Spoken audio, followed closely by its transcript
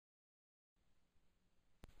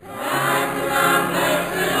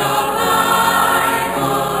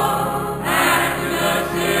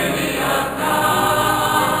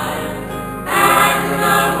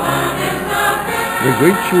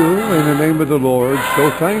greet you in the name of the Lord, so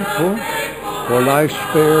thankful for life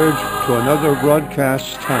spared to another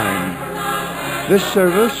broadcast time. This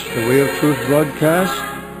service, the Way of Truth broadcast,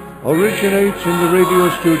 originates in the radio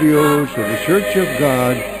studios of the Church of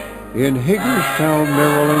God in Hagerstown,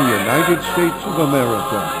 Maryland, United States of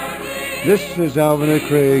America. This is Alvin and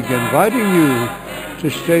Craig inviting you to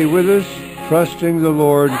stay with us, trusting the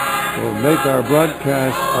Lord will make our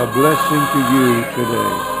broadcast a blessing to you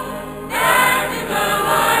today.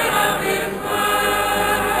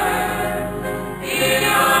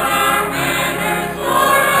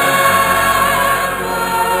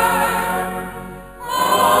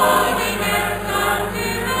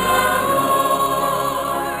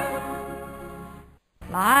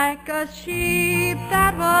 Like a sheep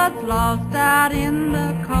that was lost out in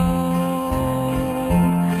the cold,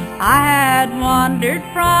 I had wandered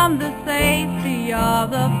from the safety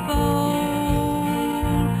of the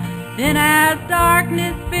fold. Then as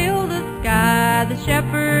darkness filled the sky, the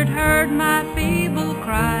shepherd heard my feeble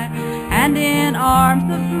cry, and in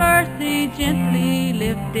arms of mercy gently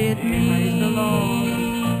lifted me.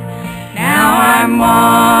 Now I'm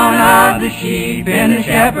one of the sheep in the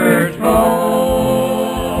shepherd's fold,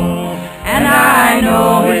 and I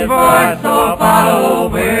know his voice, so I'll follow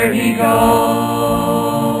where he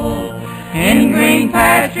goes. In green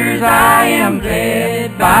pastures I am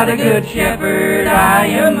led, by the good shepherd I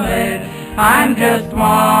am led. I'm just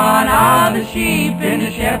one of the sheep in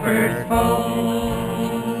the shepherd's fold.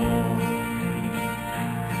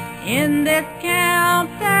 In this camp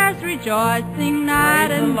there's rejoicing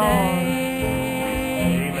night and day,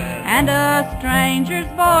 and a stranger's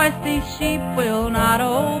voice these sheep will not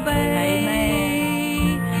obey.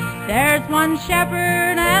 There's one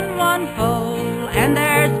shepherd and one fold, and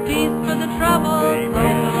there's peace for the troubled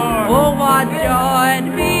soul. Oh, what joy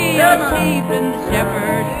to be a sheep in the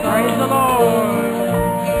shepherd's fold. Praise the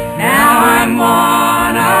Lord. Now I'm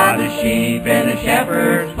one of the sheep in the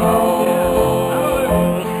shepherd's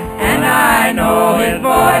fold, and I know his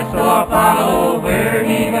voice, so I'll follow where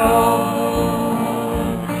he goes.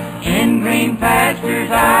 In green pastures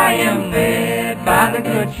I am led, by the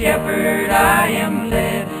good shepherd I am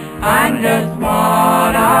led. I'm just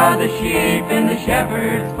one of the sheep in the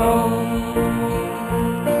shepherd's fold.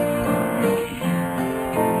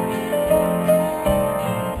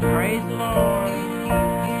 Praise the Lord.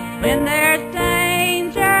 When there's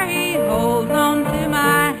danger, he holds on to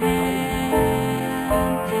my hand,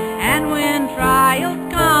 and when trials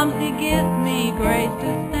comes, he gives me grace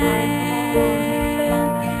to stand.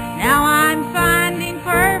 Now I'm finding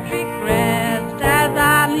perfect rest as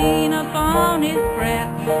I lean upon his breast.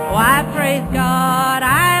 Oh, I praise God,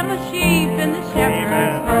 I am a sheep in the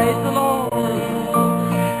shepherd's. Praise the Lord.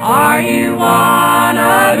 Are you one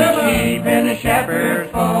of the sheep in the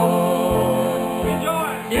shepherd's fold?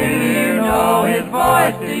 Do you know his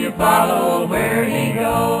voice? Do you follow where he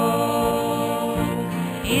goes?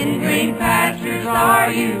 In green pastures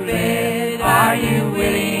are you led? Are you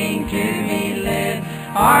willing to be led?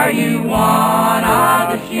 Are you one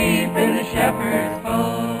of the sheep in the shepherd's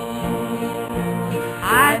fold?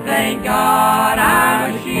 I thank God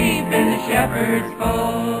I'm a sheep in the shepherd's fold.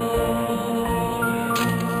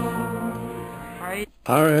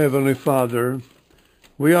 Our Heavenly Father,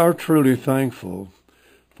 we are truly thankful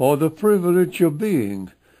for the privilege of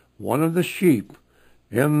being one of the sheep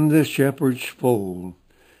in the shepherd's fold.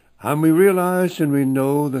 And we realize and we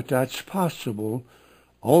know that that's possible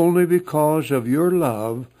only because of your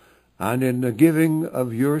love and in the giving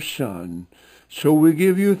of your Son. So we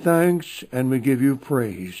give you thanks and we give you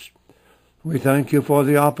praise. We thank you for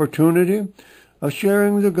the opportunity of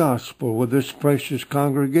sharing the gospel with this precious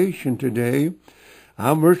congregation today.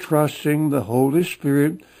 And we're trusting the Holy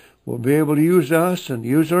Spirit will be able to use us and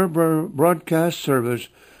use our broadcast service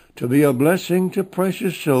to be a blessing to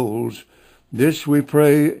precious souls. This we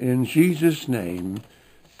pray in Jesus' name.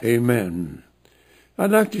 Amen.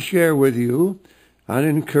 I'd like to share with you an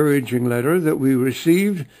encouraging letter that we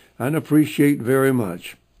received and appreciate very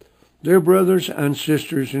much. Dear brothers and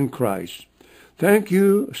sisters in Christ, thank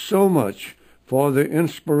you so much for the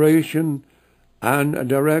inspiration and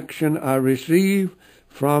direction I receive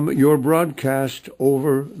from your broadcast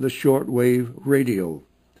over the shortwave radio.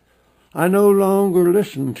 I no longer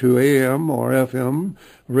listen to AM or FM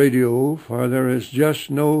radio, for there is just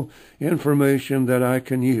no information that I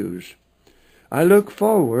can use. I look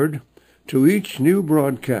forward to each new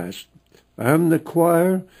broadcast, and the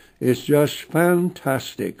choir is just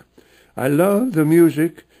fantastic. I love the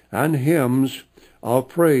music and hymns of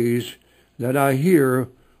praise that I hear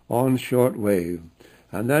on shortwave,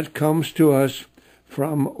 and that comes to us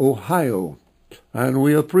from Ohio. and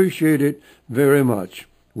we appreciate it very much.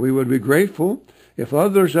 We would be grateful if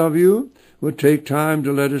others of you would take time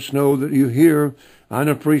to let us know that you hear and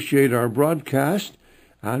appreciate our broadcast,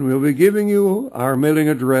 and we'll be giving you our mailing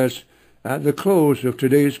address at the close of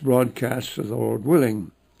today's broadcast, the Lord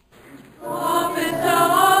willing.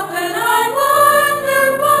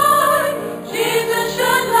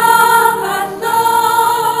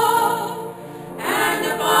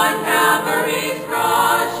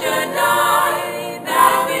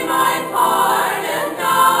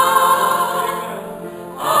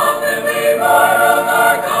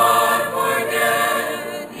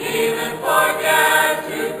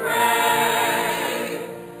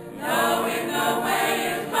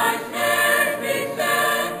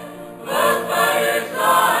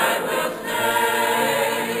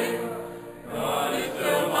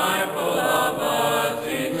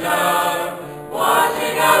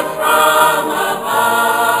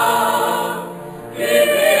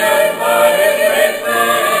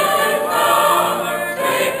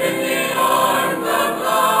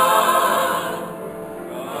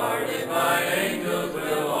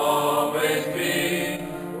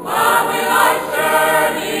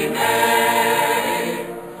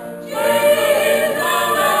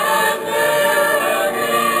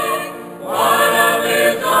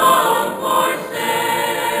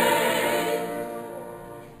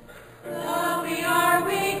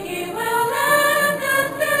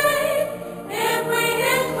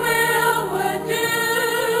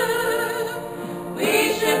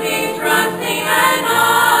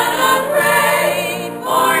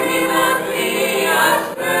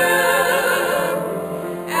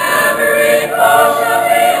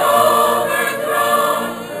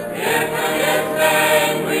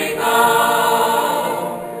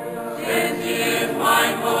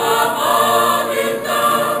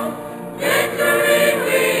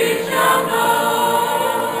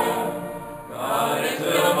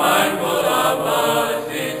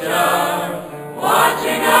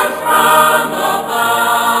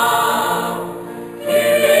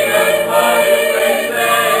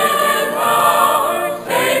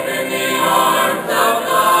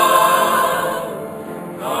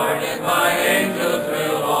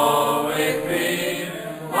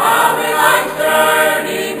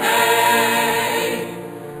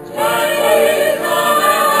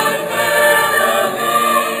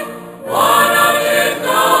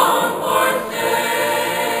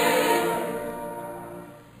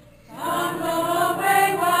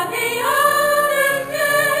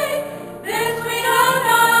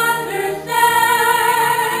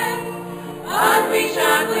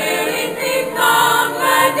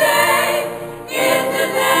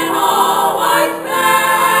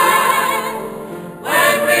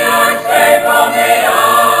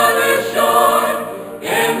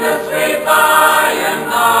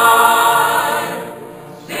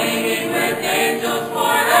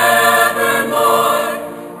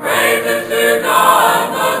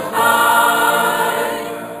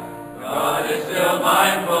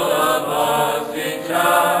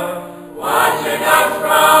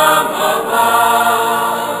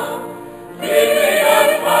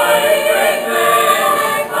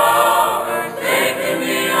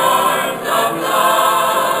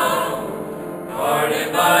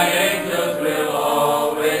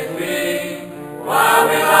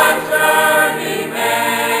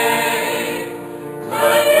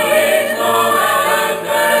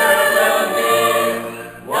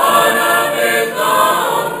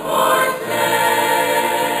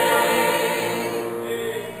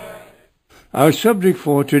 Our subject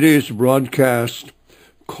for today's broadcast,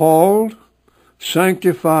 called,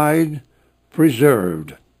 sanctified,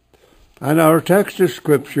 preserved. And our text of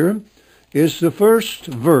Scripture is the first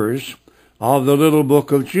verse of the little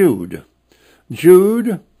book of Jude.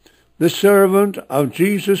 Jude, the servant of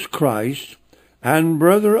Jesus Christ and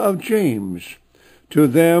brother of James, to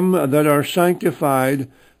them that are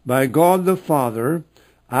sanctified by God the Father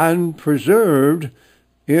and preserved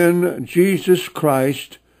in Jesus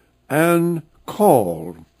Christ and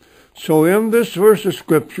called. So in this verse of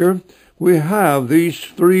Scripture, we have these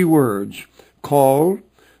three words, called,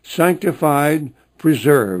 sanctified,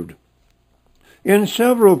 preserved. In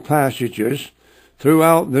several passages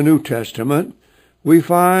throughout the New Testament, we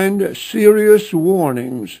find serious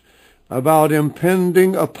warnings about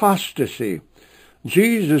impending apostasy.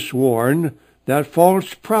 Jesus warned that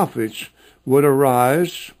false prophets would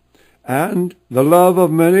arise, and the love of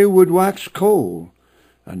many would wax cold,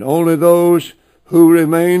 and only those who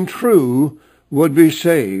remain true would be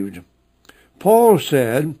saved. Paul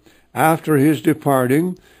said, after his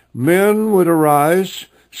departing, men would arise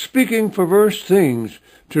speaking perverse things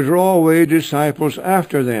to draw away disciples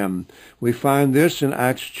after them. We find this in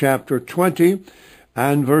Acts chapter 20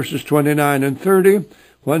 and verses 29 and 30,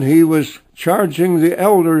 when he was charging the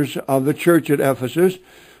elders of the church at Ephesus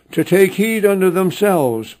to take heed unto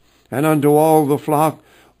themselves and unto all the flock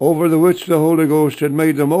over the which the Holy Ghost had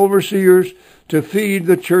made them overseers, to feed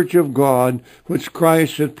the church of God, which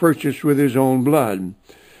Christ had purchased with his own blood.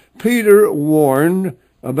 Peter warned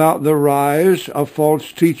about the rise of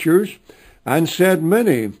false teachers, and said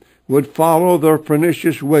many would follow their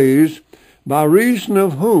pernicious ways, by reason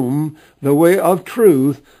of whom the way of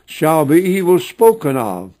truth shall be evil spoken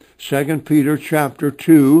of. 2 Peter chapter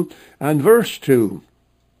 2 and verse 2.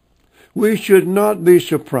 We should not be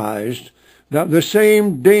surprised that the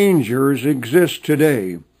same dangers exist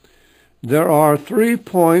today. There are 3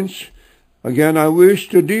 points, again, I wish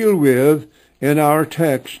to deal with in our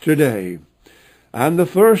text today. And the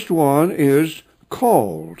first one is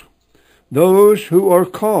called. Those who are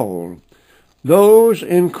called. Those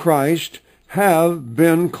in Christ have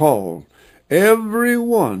been called.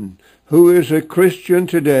 Everyone who is a Christian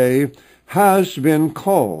today has been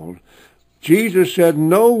called. Jesus said,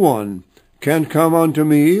 "No one can come unto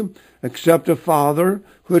me except the Father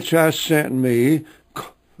which has sent me."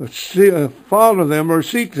 Follow them or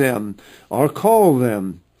seek them or call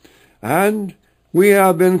them. And we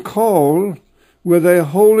have been called with a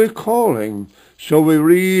holy calling. So we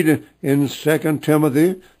read in 2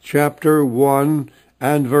 Timothy chapter 1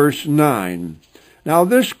 and verse 9. Now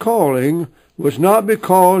this calling was not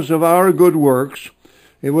because of our good works.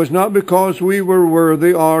 It was not because we were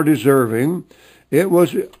worthy or deserving. It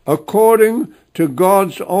was according to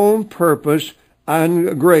God's own purpose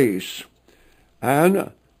and grace. And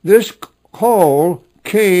this call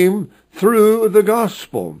came through the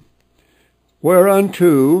gospel,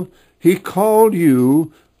 whereunto he called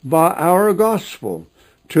you by our gospel,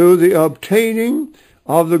 to the obtaining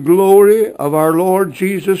of the glory of our Lord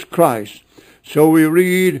Jesus Christ. So we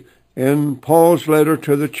read in Paul's letter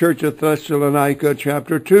to the church of Thessalonica,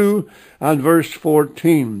 chapter 2 and verse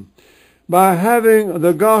 14, by having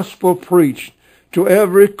the gospel preached to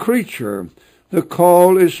every creature, the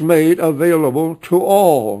call is made available to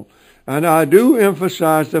all. And I do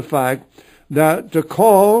emphasize the fact that the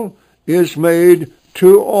call is made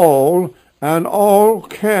to all, and all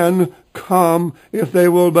can come if they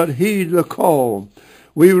will but heed the call.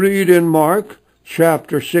 We read in Mark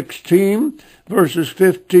chapter 16, verses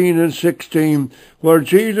 15 and 16, where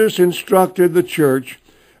Jesus instructed the church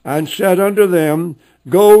and said unto them,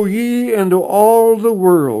 "Go ye into all the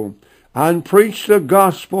world, and preach the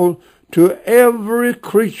gospel to every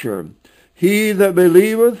creature. He that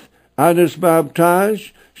believeth and is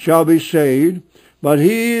baptized shall be saved, but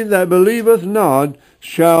he that believeth not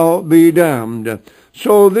shall be damned."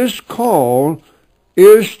 So this call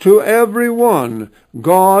is to everyone.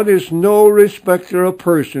 God is no respecter of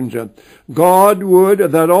persons. God would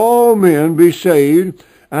that all men be saved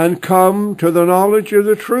and come to the knowledge of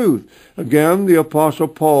the truth. Again, the Apostle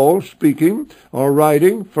Paul speaking or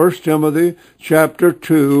writing 1 Timothy chapter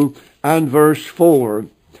 2 and verse 4.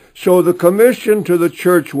 So the commission to the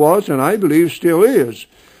church was, and I believe still is,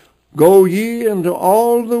 go ye into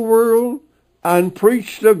all the world and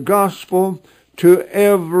preach the gospel to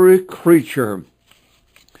every creature.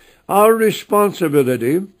 Our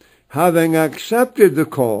responsibility, having accepted the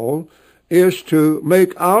call, is to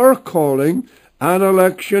make our calling and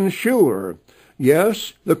election sure.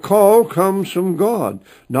 Yes, the call comes from God,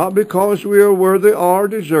 not because we are worthy or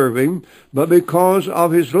deserving, but because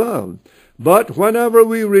of his love. But whenever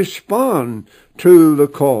we respond to the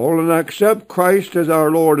call and accept Christ as our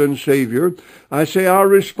Lord and Savior, I say our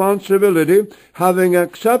responsibility, having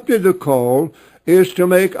accepted the call, is to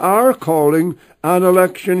make our calling and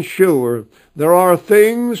election sure. There are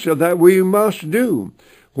things that we must do.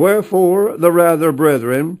 Wherefore, the rather,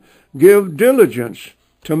 brethren, give diligence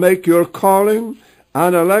to make your calling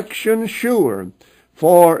and election sure.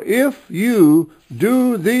 For if you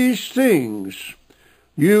do these things,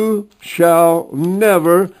 you shall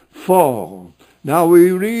never fall. Now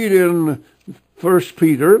we read in 2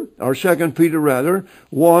 Peter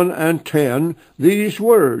 1 and 10, these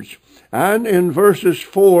words. And in verses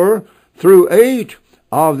 4 through 8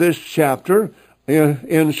 of this chapter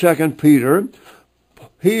in 2 Peter,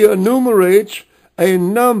 he enumerates a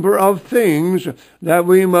number of things that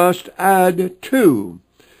we must add to.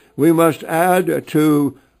 We must add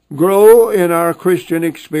to grow in our Christian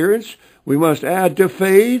experience. We must add to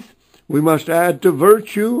faith. We must add to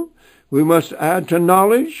virtue. We must add to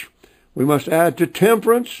knowledge. We must add to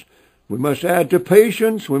temperance. We must add to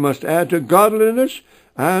patience. We must add to godliness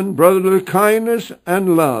and brotherly kindness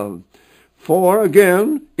and love. For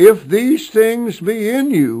again, if these things be in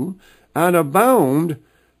you, and abound,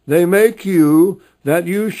 they make you that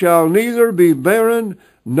you shall neither be barren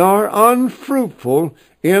nor unfruitful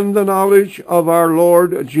in the knowledge of our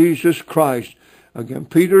Lord Jesus Christ. Again,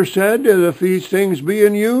 Peter said that if these things be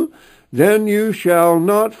in you, then you shall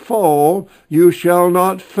not fall, you shall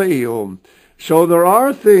not fail. So there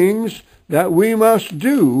are things that we must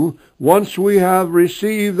do once we have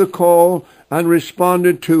received the call and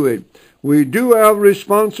responded to it. We do have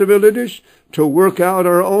responsibilities to work out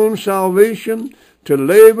our own salvation, to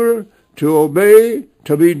labor, to obey,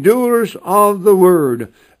 to be doers of the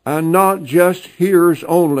word, and not just hearers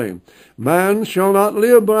only. Man shall not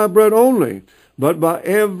live by bread only, but by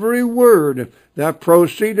every word that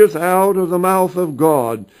proceedeth out of the mouth of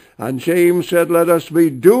God. And James said, let us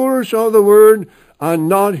be doers of the word, and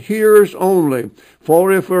not hearers only.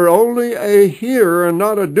 For if we're only a hearer and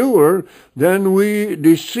not a doer, then we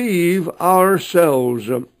deceive ourselves.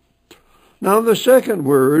 Now the second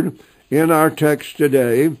word in our text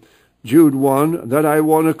today, Jude 1, that I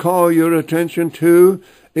want to call your attention to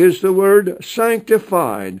is the word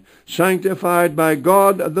sanctified. Sanctified by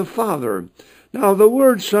God the Father. Now the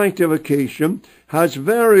word sanctification has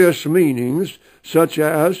various meanings, such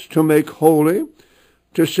as to make holy,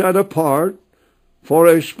 to set apart, for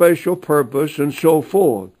a special purpose, and so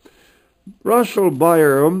forth. Russell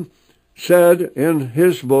Byram said in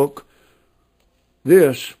his book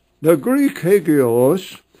this: the Greek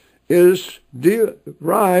hagios is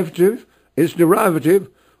derivative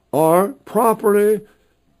or properly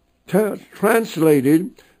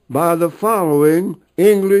translated by the following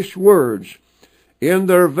English words in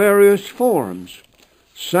their various forms: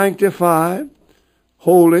 sanctified,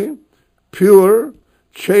 holy, pure,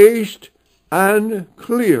 chaste, and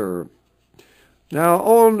clear. Now,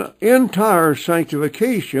 on entire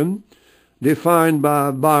sanctification, defined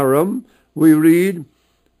by Byram, we read,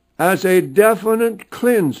 as a definite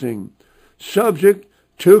cleansing, subject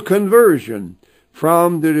to conversion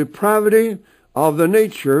from the depravity of the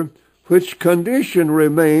nature, which condition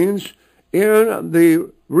remains in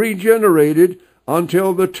the regenerated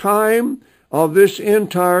until the time of this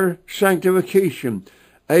entire sanctification,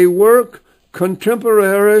 a work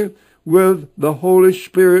contemporary with the Holy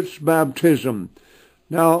Spirit's baptism.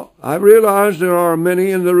 Now, I realize there are many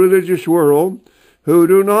in the religious world who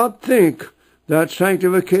do not think that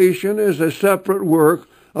sanctification is a separate work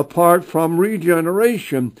apart from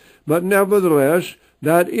regeneration, but nevertheless,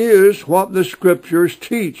 that is what the Scriptures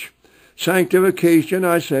teach. Sanctification,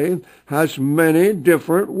 I say, has many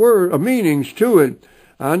different meanings to it,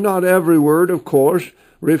 and not every word, of course,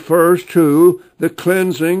 refers to the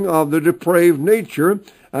cleansing of the depraved nature,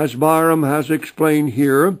 as Byram has explained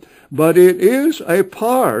here, but it is a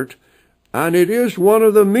part, and it is one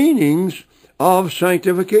of the meanings of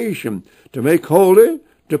sanctification, to make holy,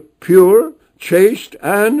 to pure, chaste,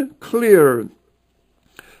 and clear.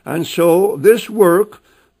 And so this work,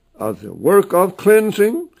 the work of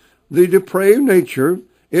cleansing the depraved nature,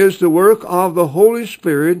 is the work of the Holy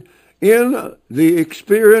Spirit in the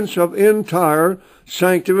experience of entire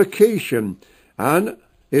sanctification. And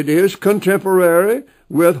it is contemporary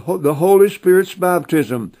with the Holy Spirit's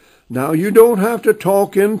baptism. Now, you don't have to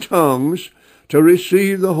talk in tongues to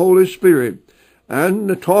receive the Holy Spirit. And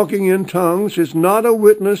the talking in tongues is not a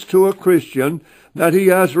witness to a Christian that he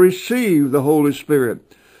has received the Holy Spirit.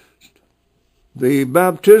 The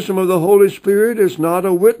baptism of the Holy Spirit is not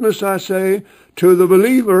a witness, I say, to the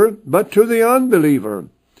believer, but to the unbeliever.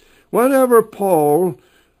 Whenever Paul,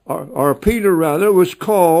 or Peter rather, was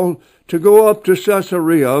called to go up to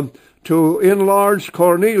Caesarea to enlarge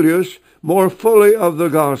Cornelius more fully of the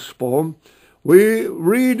gospel, we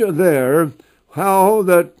read there how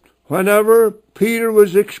that whenever Peter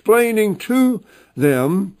was explaining to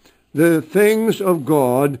them the things of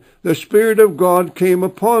God, the Spirit of God came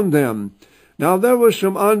upon them. Now, there were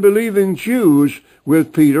some unbelieving Jews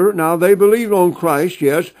with Peter. Now, they believed on Christ,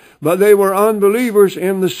 yes, but they were unbelievers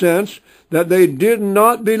in the sense that they did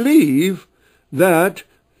not believe that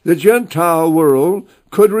the Gentile world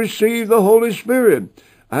could receive the Holy Spirit.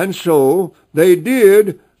 And so they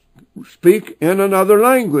did speak in another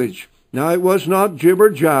language. Now, it was not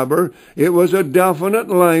jibber-jabber. It was a definite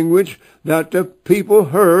language that the people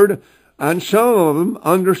heard, and some of them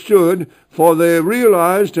understood, for they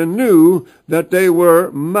realized and knew that they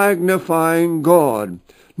were magnifying God.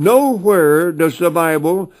 Nowhere does the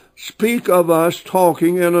Bible speak of us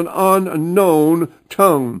talking in an unknown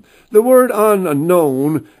tongue. The word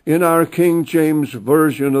unknown in our King James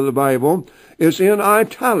Version of the Bible is in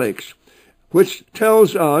italics, which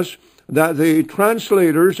tells us that the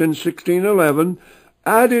translators in 1611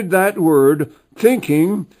 added that word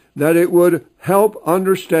thinking that it would help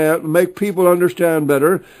make people understand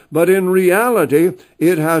better, but in reality,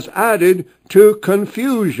 it has added to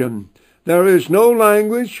confusion. There is no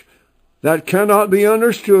language that cannot be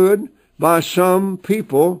understood by some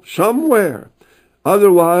people somewhere.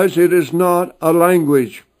 Otherwise, it is not a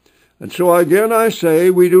language. And so again I say,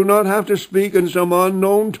 we do not have to speak in some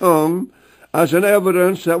unknown tongue as an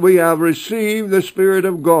evidence that we have received the Spirit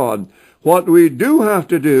of God. What we do have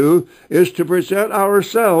to do is to present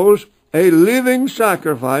ourselves a living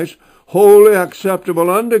sacrifice, wholly acceptable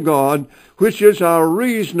unto God, which is our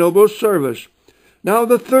reasonable service. Now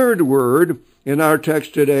the third word in our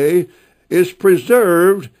text today is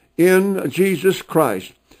preserved in Jesus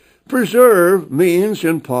Christ. Preserve means,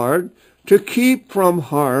 in part, to keep from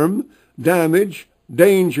harm, damage,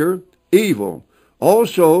 danger, evil.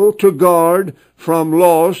 Also, to guard from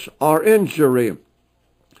loss or injury.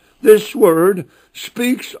 This word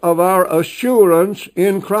speaks of our assurance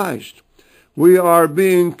in Christ. We are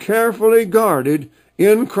being carefully guarded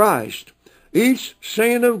in Christ. Each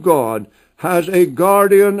saint of God has a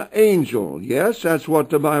guardian angel. Yes, that's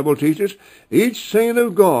what the Bible teaches. Each saint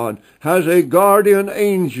of God has a guardian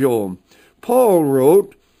angel. Paul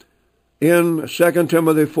wrote in 2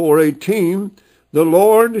 Timothy 4:18, "The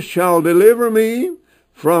Lord shall deliver me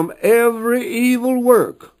from every evil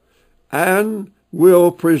work, and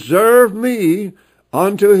will preserve me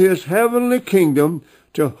unto his heavenly kingdom,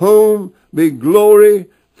 to whom be glory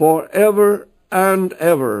forever and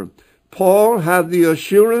ever." Paul had the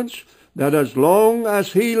assurance that as long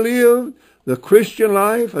as he lived the Christian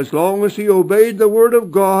life, as long as he obeyed the Word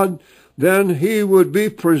of God, then he would be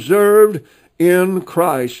preserved in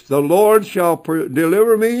Christ. "The Lord shall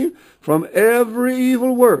deliver me from every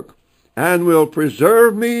evil work, and will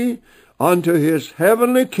preserve me unto his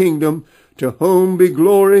heavenly kingdom, to whom be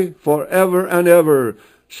glory forever and ever."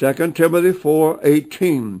 2 Timothy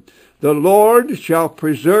 4:18. "The Lord shall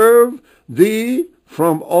preserve thee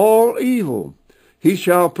from all evil. He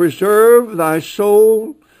shall preserve thy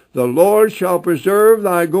soul. The Lord shall preserve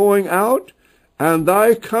thy going out and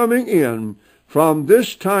thy coming in from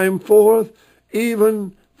this time forth,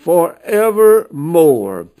 even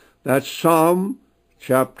forevermore." That's Psalm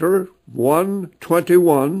chapter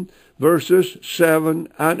 121, verses 7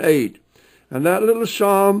 and 8. And that little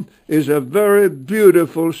psalm is a very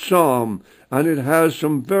beautiful psalm, and it has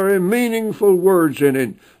some very meaningful words in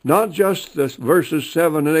it. Not just the verses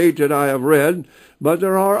 7 and 8 that I have read, but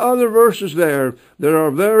there are other verses there that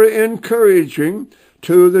are very encouraging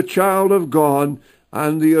to the child of God,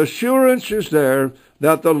 and the assurance is there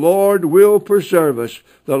that the Lord will preserve us.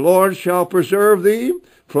 "The Lord shall preserve thee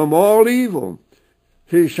from all evil.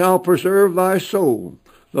 He shall preserve thy soul.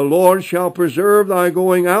 The Lord shall preserve thy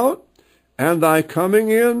going out and thy coming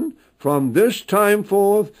in from this time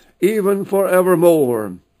forth, even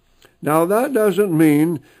forevermore." Now that doesn't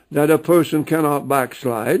mean that a person cannot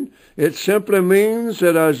backslide. It simply means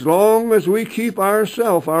that as long as we keep our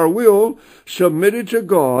will, submitted to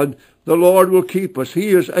God, the Lord will keep us. He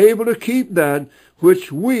is able to keep that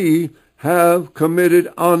which we have committed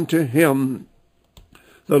unto him.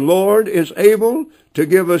 The Lord is able to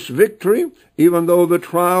give us victory, even though the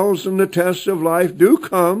trials and the tests of life do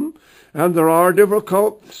come, and there are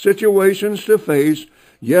difficult situations to face,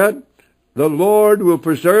 yet the Lord will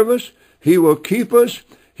preserve us. He will keep us.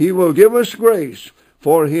 He will give us grace,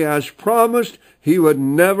 for he has promised he would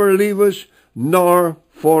never leave us nor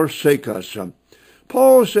forsake us.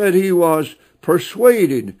 Paul said he was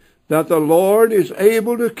persuaded that the Lord is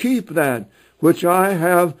able to keep that which I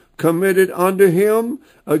have committed unto him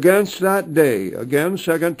against that day. Again,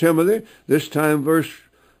 2 Timothy, this time verse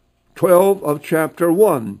 12 of chapter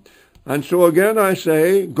 1. And so again I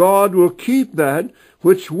say, God will keep that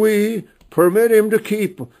which we permit him to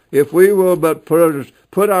keep. If we will but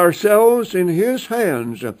put ourselves in his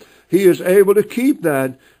hands, he is able to keep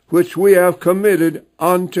that which we have committed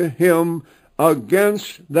unto him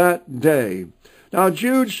against that day. Now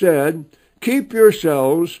Jude said, "Keep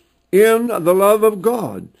yourselves in the love of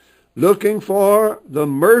God, looking for the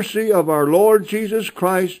mercy of our Lord Jesus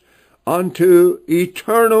Christ unto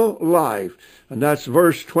eternal life." And that's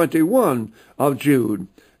verse 21 of Jude.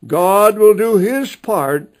 God will do his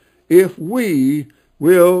part if we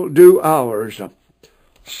will do ours.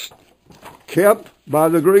 Kept by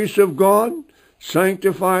the grace of God,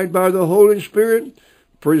 sanctified by the Holy Spirit,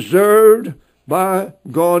 preserved by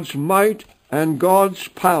God's might and God's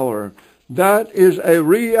power. That is a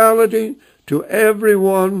reality to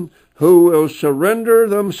everyone who will surrender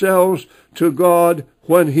themselves to God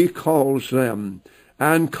when he calls them,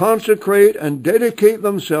 and consecrate and dedicate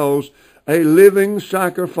themselves a living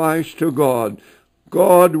sacrifice to God.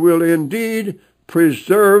 God will indeed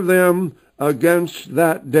preserve them against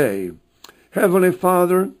that day. Heavenly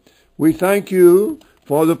Father, we thank you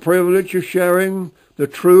for the privilege of sharing the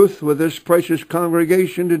truth with this precious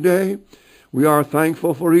congregation today. We are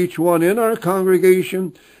thankful for each one in our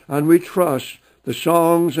congregation, and we trust the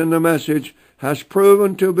songs and the message has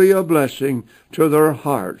proven to be a blessing to their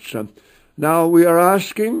hearts. Now we are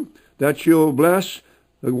asking that you'll bless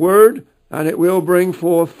the word, and it will bring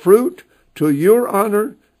forth fruit to your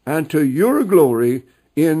honor and to your glory.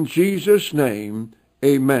 In Jesus' name,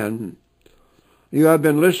 amen. You have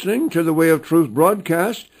been listening to the Way of Truth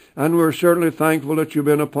broadcast, and we're certainly thankful that you've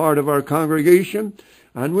been a part of our congregation.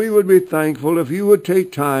 And we would be thankful if you would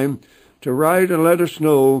take time to write and let us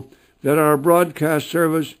know that our broadcast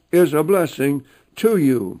service is a blessing to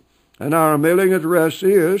you. And our mailing address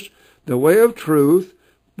is The Way of Truth,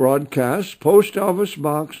 Broadcast, Post Office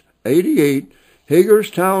Box 88,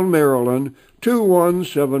 Hagerstown, Maryland,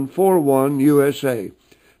 21741, USA.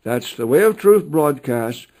 That's The Way of Truth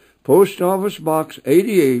Broadcast, Post Office Box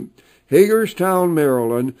 88, Hagerstown,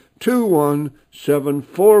 Maryland,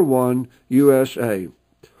 21741, USA.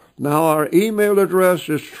 Now our email address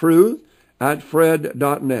is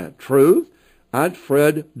truth@fred.net.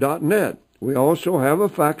 Truth@fred.net. We also have a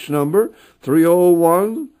fax number,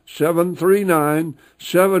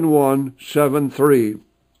 301-739-7173.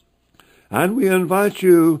 And we invite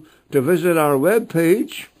you to visit our web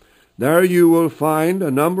page. There you will find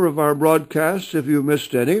a number of our broadcasts if you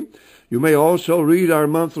missed any. You may also read our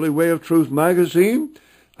monthly Way of Truth magazine,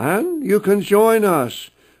 and you can join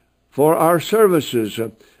us for our services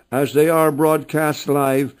as they are broadcast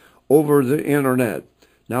live over the internet.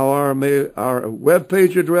 Now our web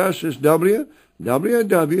page address is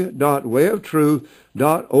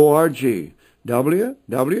www.wayoftruth.org.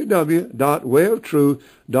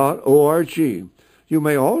 www.wayoftruth.org. You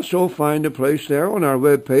may also find a place there on our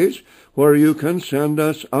web page where you can send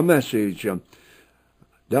us a message.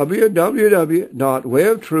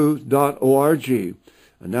 www.wayoftruth.org.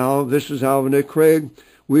 And now this is Alvin Craig.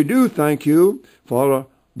 We do thank you for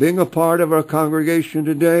being a part of our congregation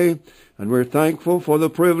today, and we're thankful for the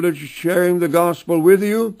privilege of sharing the gospel with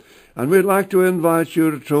you, and we'd like to invite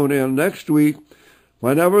you to tune in next week.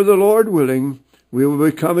 Whenever the Lord willing, we will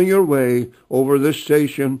be coming your way over this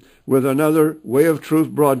station with another Way of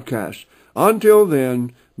Truth broadcast. Until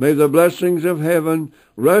then, may the blessings of heaven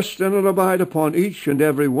rest and abide upon each and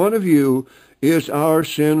every one of you, is our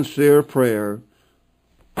sincere prayer.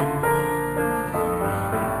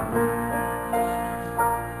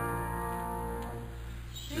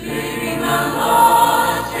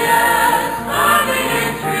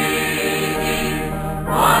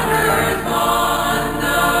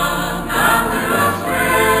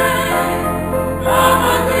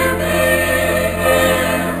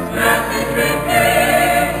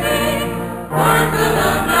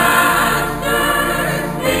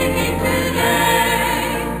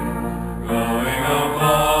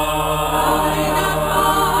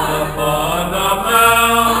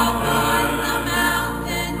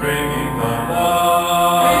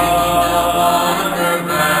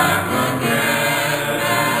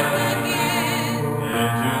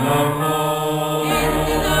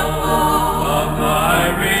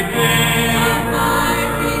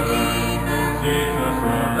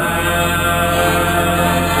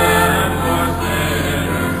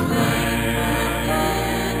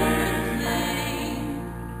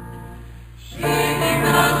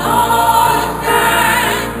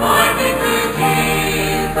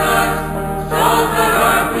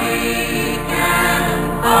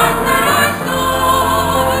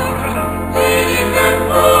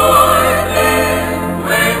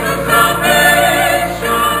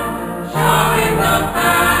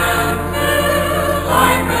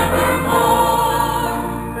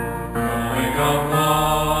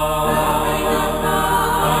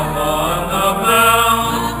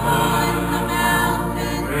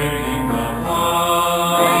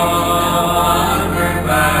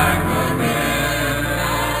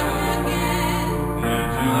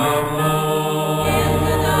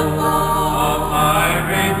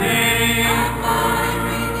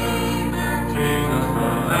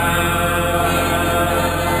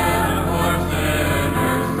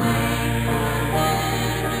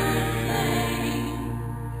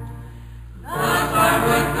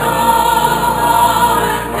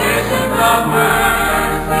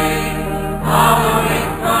 Of